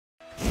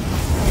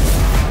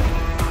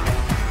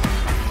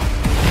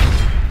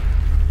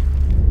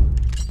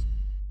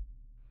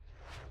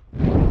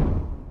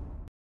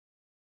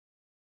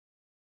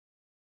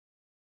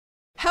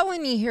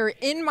Helen Yee here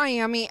in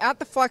Miami at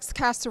the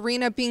FlexCast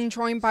Arena, being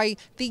joined by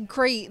the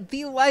great,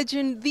 the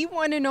legend, the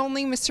one and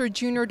only Mr.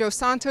 Junior Dos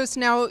Santos.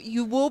 Now,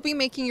 you will be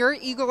making your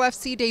Eagle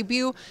FC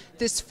debut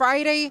this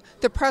Friday.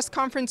 The press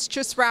conference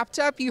just wrapped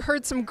up. You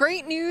heard some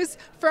great news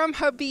from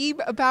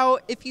Khabib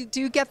about if you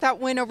do get that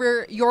win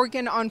over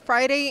Yorgan on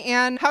Friday.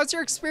 And how's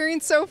your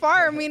experience so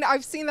far? I mean,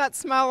 I've seen that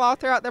smile all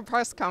throughout the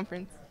press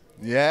conference.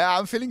 Yeah,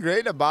 I'm feeling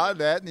great about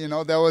that. You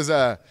know, that was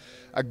a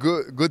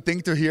good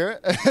thing to hear,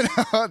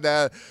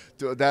 that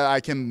I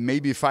can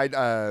maybe fight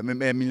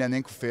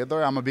Emelianenko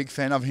Fedor. I'm a big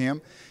fan of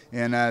him,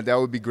 and that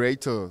would be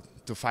great to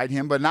fight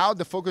him. But now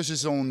the focus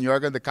is on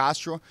Yorgan De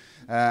Castro.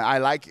 I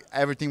like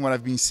everything what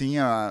I've been seeing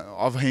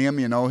of him.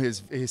 You know,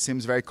 he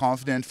seems very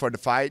confident for the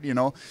fight. You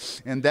know,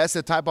 and that's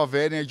the type of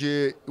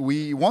energy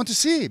we want to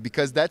see,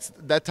 because that's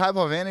that type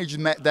of energy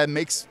that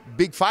makes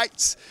big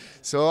fights.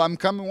 So I'm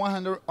coming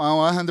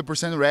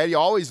 100% ready,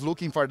 always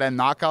looking for that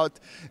knockout.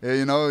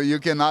 You know, you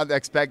cannot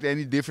expect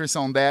any difference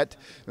on that.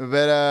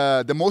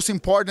 But the most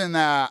important,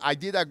 I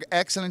did an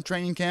excellent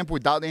training camp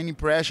without any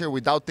pressure,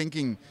 without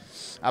thinking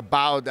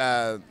about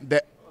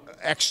the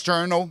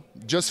external,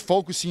 just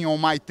focusing on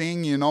my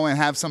thing, you know, and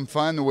have some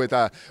fun with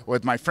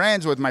my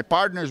friends, with my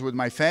partners, with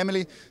my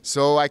family.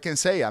 So I can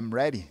say I'm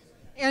ready.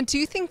 And do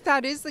you think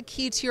that is the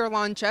key to your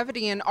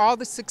longevity and all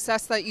the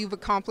success that you've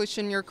accomplished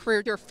in your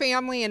career, your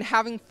family and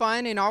having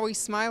fun and always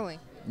smiling?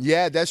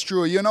 Yeah, that's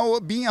true. You know,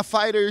 being a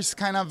fighter is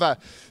kind of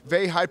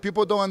very hard.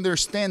 People don't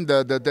understand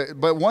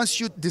but once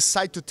you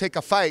decide to take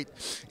a fight,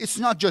 it's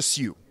not just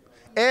you.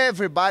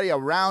 Everybody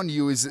around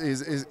you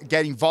is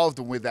get involved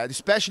with that,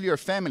 especially your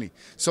family.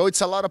 So it's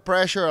a lot of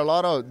pressure,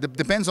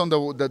 depends on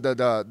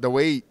the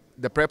way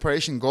the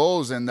preparation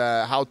goes and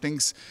how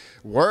things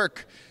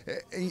work.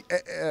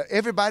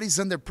 Everybody's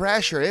under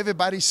pressure.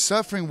 Everybody's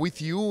suffering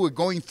with you,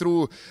 going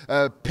through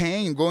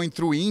pain, going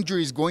through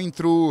injuries, going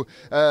through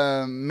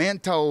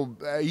mental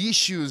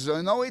issues.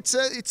 You know,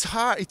 it's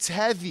hard, it's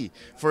heavy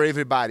for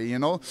everybody. You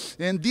know,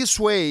 and this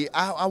way,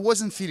 I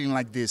wasn't feeling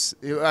like this.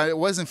 I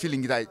wasn't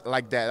feeling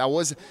like that. I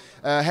was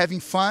having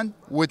fun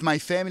with my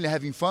family,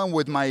 having fun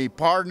with my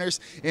partners,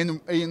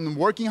 and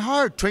working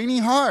hard,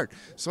 training hard.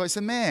 So I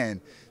said, man,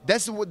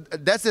 that's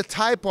the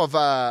type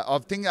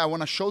of thing I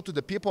want to show to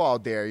the people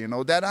out there, you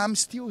know, that I'm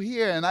still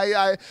here, and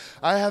I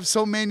have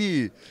so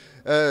many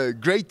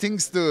great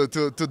things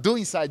to do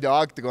inside the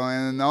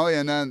octagon, you know,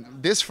 and then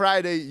this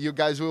Friday you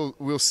guys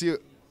will see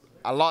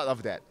a lot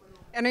of that.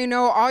 And I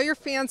know all your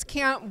fans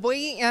can't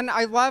wait, and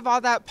I love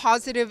all that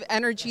positive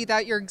energy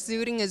that you're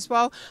exuding as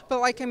well. But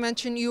like I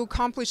mentioned, you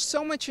accomplished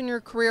so much in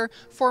your career,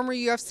 former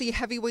UFC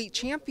heavyweight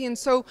champion.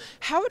 So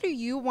how do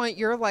you want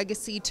your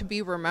legacy to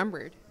be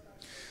remembered?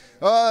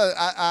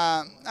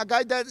 A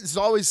guy that is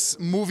always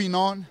moving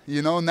on,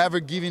 you know, never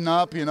giving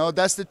up, you know,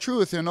 that's the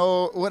truth, you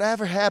know,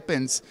 whatever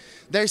happens,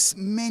 there's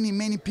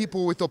many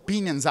people with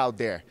opinions out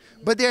there,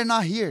 but they're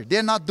not here,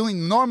 they're not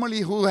doing, normally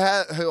who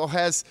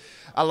has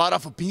a lot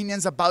of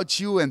opinions about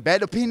you and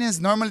bad opinions,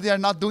 normally they're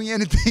not doing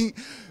anything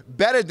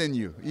better than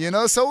you, you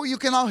know, so you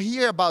cannot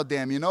hear about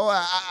them, you know,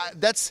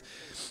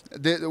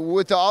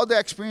 with all the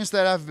experience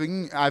that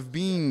I've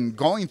been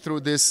going through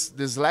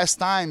this last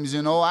times,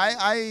 you know,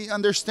 I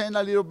understand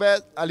a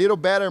little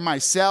better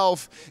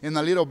myself, and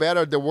a little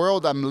better the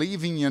world I'm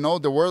living, you know,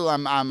 the world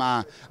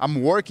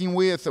I'm working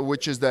with,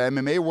 which is the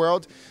MMA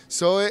world.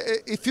 So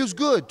it feels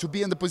good to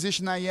be in the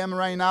position I am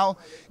right now.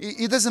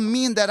 It doesn't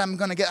mean that I'm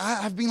gonna get.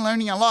 I've been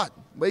learning a lot.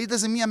 But it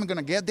doesn't mean I'm going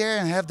to get there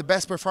and have the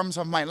best performance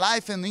of my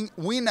life and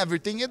win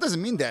everything. It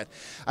doesn't mean that.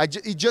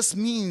 It just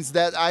means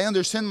that I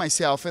understand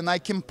myself, and I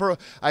can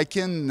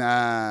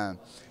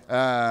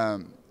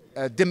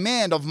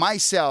demand of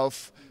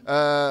myself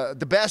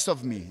the best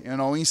of me, you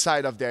know,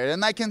 inside of there.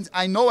 And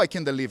I know I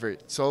can deliver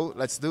it. So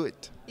let's do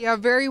it. Yeah,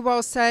 very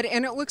well said.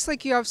 And it looks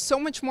like you have so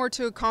much more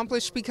to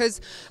accomplish because,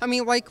 I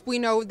mean, like we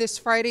know this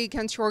Friday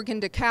against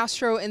Yorgan De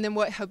Castro, and then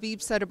what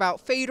Khabib said about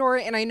Fedor.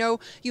 And I know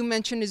you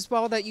mentioned as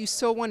well that you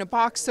still want to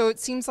box. So it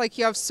seems like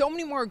you have so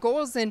many more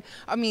goals. And,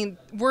 I mean,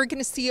 we're going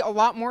to see a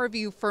lot more of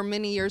you for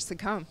many years to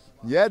come.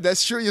 Yeah,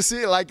 that's true. You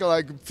see, like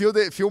a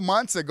few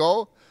months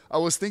ago, I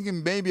was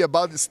thinking maybe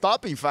about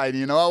stopping fighting.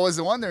 You know, I was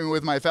wondering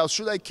with myself,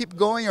 should I keep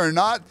going or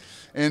not?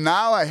 And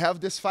now I have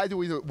this fight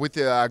with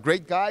a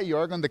great guy,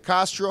 Yorgan De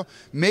Castro.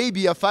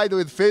 Maybe a fight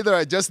with Fedor.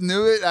 I just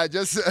knew it. I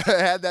just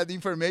had that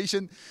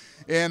information.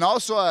 And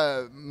also,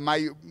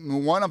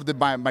 one of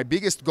my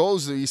biggest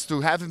goals is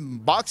to have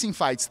boxing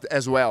fights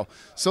as well.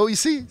 So you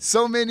see,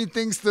 so many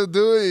things to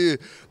do.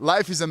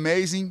 Life is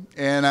amazing,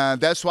 and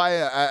that's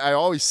why I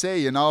always say,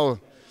 you know,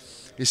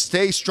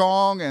 stay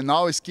strong and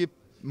always keep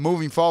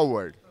moving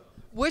forward.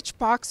 Which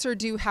boxer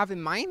do you have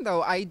in mind,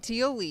 though,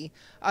 ideally,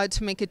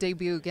 to make a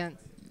debut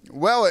against?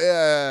 Well,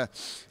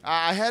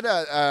 I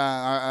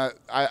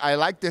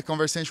like the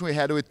conversation we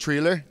had with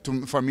Triller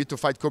for me to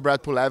fight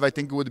Kubrat Pulev. I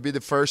think it would be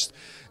the first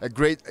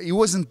great. It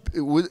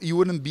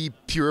wouldn't be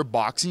pure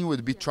boxing. It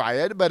would be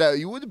triad, but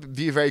it would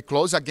be very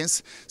close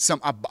against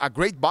a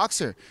great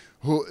boxer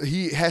who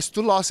he has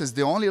 2 losses.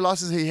 The only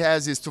losses he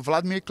has is to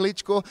Vladimir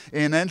Klitschko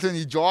and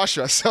Anthony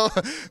Joshua. So,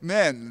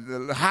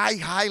 man,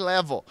 high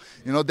level.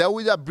 You know, that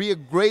would be a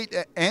great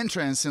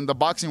entrance in the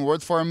boxing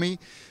world for me.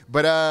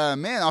 But,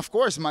 man, of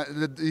course,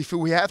 if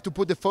we have to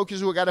put the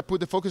focus, we got to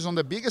put the focus on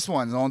the biggest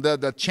ones, on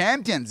the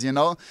champions, you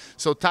know.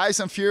 So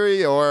Tyson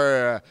Fury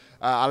or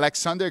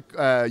Alexander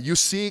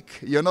Usyk,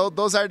 you know,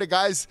 those are the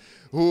guys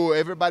who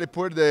everybody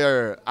put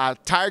their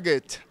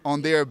target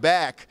on their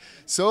back.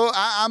 So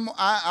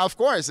of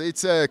course,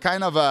 it's a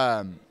kind of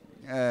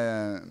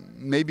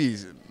maybe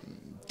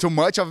too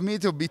much of me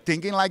to be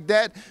thinking like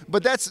that,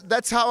 but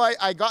that's how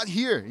I got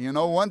here. You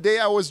know, one day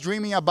I was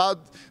dreaming about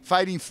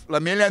fighting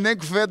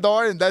Emelianenko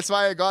Fedor, and that's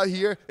why I got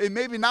here. And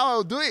maybe now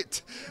I'll do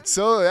it.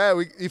 So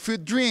yeah, if you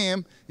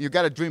dream, you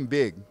gotta dream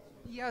big.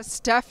 Yes,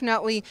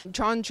 definitely.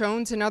 Jon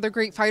Jones, another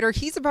great fighter.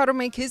 He's about to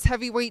make his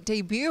heavyweight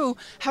debut.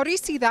 How do you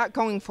see that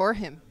going for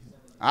him?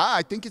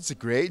 I think it's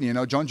great. You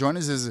know, Jon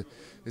Jones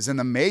is an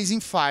amazing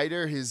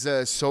fighter. He's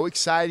so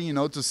exciting, you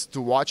know,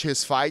 to watch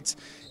his fights.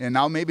 And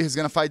now maybe he's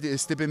gonna fight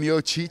Stipe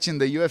Miocic in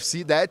the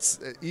UFC.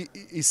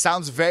 It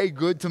sounds very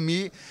good to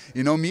me.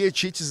 You know,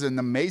 Miocic is an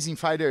amazing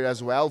fighter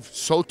as well,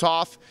 so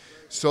tough.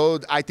 So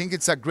I think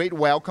it's a great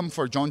welcome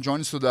for Jon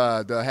Jones to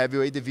the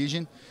heavyweight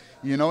division.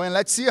 You know, and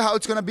let's see how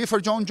it's gonna be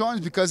for Jon Jones,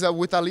 because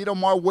with a little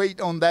more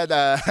weight on that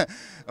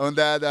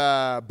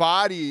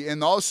body,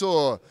 and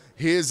also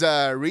his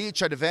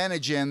reach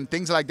advantage and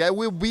things like that,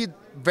 will be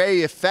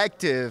very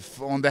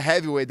effective on the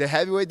heavyweight. The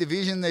heavyweight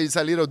division is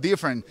a little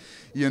different,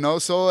 you know.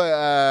 So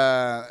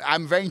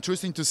I'm very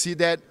interested to see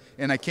that,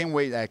 and I can't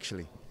wait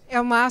actually.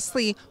 And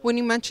lastly, when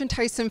you mentioned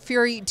Tyson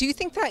Fury, do you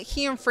think that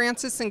he and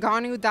Francis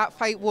Ngannou, that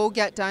fight will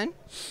get done?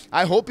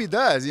 I hope he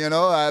does, you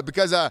know,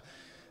 because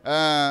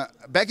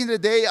back in the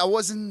day, I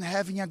wasn't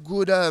having a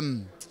good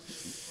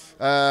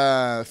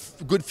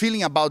good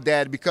feeling about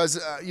that, because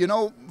you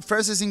know,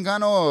 Francis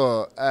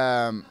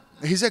Ngannou,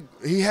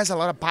 he has a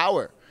lot of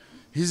power.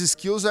 His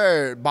skills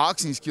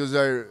boxing skills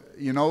are,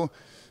 you know,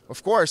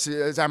 of course,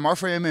 are more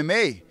for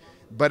MMA.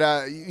 But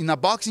in a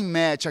boxing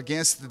match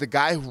against the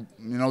guy who,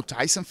 you know,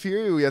 Tyson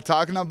Fury we are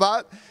talking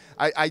about,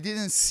 I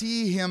didn't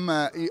see him.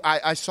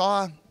 I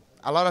saw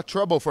a lot of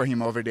trouble for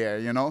him over there,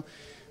 you know.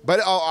 But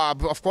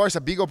of course,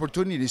 a big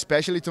opportunity,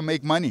 especially to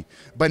make money.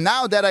 But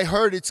now that I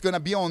heard it's going to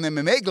be on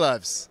MMA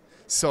gloves,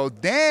 so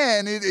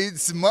then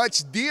it's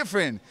much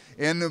different.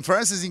 And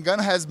Francis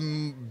Ngannou has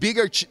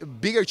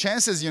bigger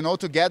chances, you know,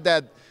 to get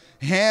that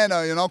hand,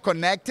 you know,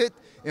 connected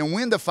and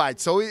win the fight.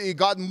 So it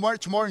got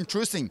much more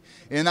interesting.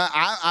 And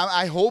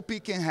I hope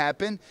it can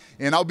happen.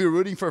 And I'll be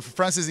rooting for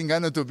Francis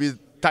Ngannou to beat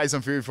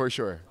Tyson Fury for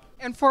sure.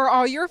 And for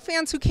all your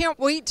fans who can't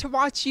wait to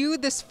watch you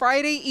this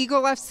Friday,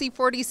 Eagle FC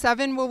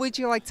 47, what would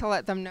you like to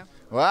let them know?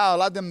 Well,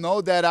 let them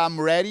know that I'm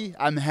ready,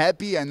 I'm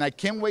happy, and I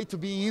can't wait to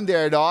be in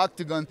there, the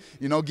octagon,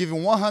 you know,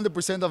 giving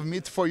 100% of me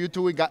for you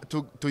to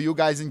you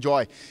guys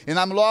enjoy. And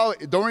I'm loyal.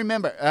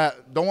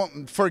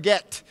 Don't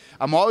forget,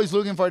 I'm always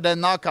looking for that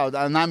knockout,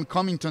 and I'm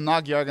coming to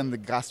knock Yorgan De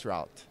Castro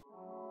out.